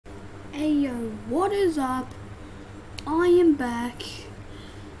What is up? I am back.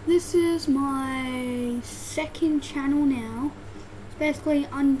 This is my second channel now. It's basically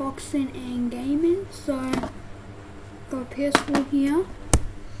unboxing and gaming. So, got a PS4 here.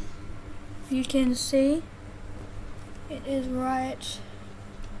 You can see it is right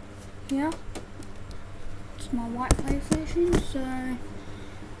here. It's my white PlayStation. So,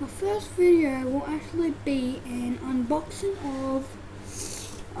 my first video will actually be an unboxing of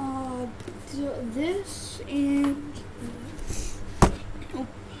this and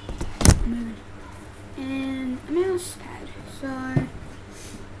a mouse pad. So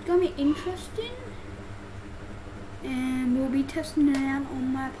it's gonna be interesting, and we'll be testing it out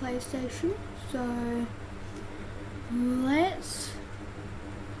on my PlayStation. So let's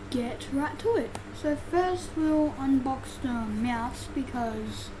get right to it. So first we'll unbox the mouse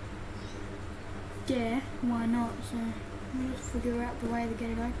because yeah, why not? So we'll just figure out the way to get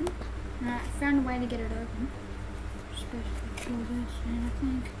it open. Alright, I found a way to get it open. Just basically pull this and I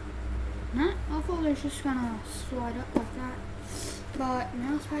think... Nah, I thought it was just gonna slide up like that. But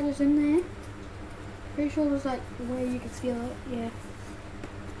mouse pad is in there. Pretty sure there's like a way you can feel it, yeah.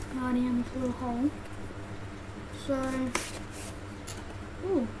 Right in this little hole. So...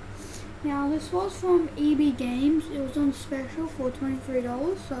 Ooh. Now this was from EB Games. It was on special for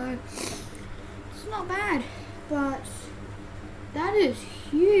 $23, so... It's not bad, but... That is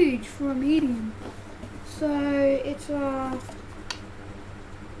huge for a medium. So it's a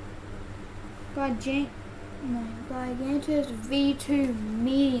Gigantus V2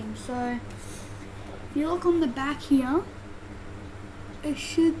 medium. So if you look on the back here, it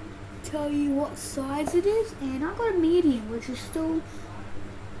should tell you what size it is. And I got a medium, which is still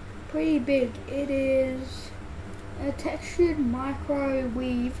pretty big. It is a textured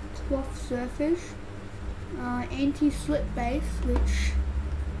microwave cloth surface. Anti-slip base, which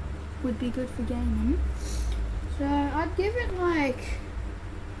would be good for gaming. So I'd give it like,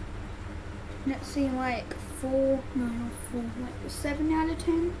 let's see, like 7 out of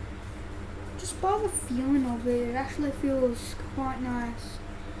 10. Just by the feeling of it, it actually feels quite nice.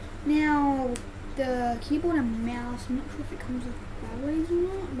 Now the keyboard and mouse, I'm not sure if it comes with batteries or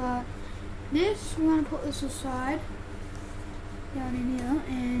not, but this, we're going to put this aside down in here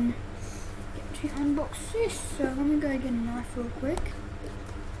and to unbox this. So let me go get a knife real quick.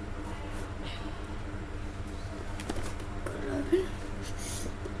 Got it open.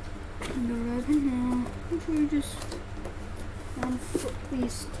 Now I'm sure you just unfoot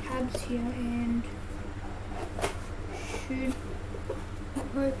these tabs here and should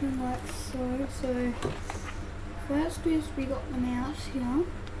open like so. So first is we got the mouse here.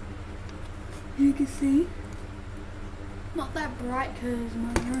 You can see, not that bright because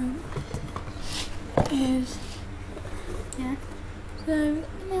my room is, yeah, so we've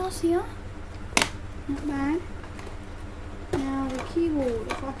got the mouse here, not bad. Now the keyboard,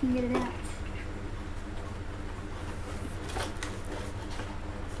 if I can get it out.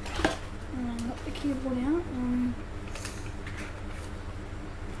 And I've got the keyboard out, and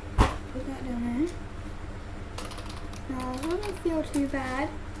put that down there. Now it doesn't feel too bad.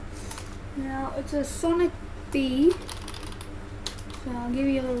 Now it's a Sonic B, so I'll give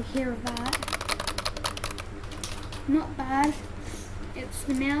you a little hear of that. Not bad. It's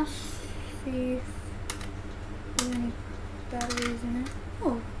the mouse. See if there's any batteries in it.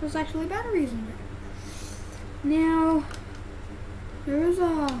 Oh, there's actually batteries in it. Now, there is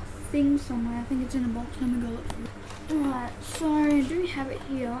a thing somewhere. I think it's in a box. Let me go look for it. Alright, so I do have it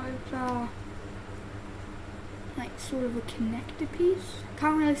here. It's like sort of a connector piece.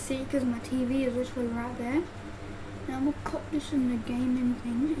 Can't really see it because my TV is literally right there. Now I'm gonna cut this in the gaming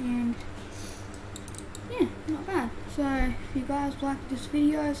thing, and yeah, not bad. So if you guys like this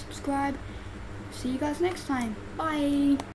video, subscribe. See you guys next time. Bye.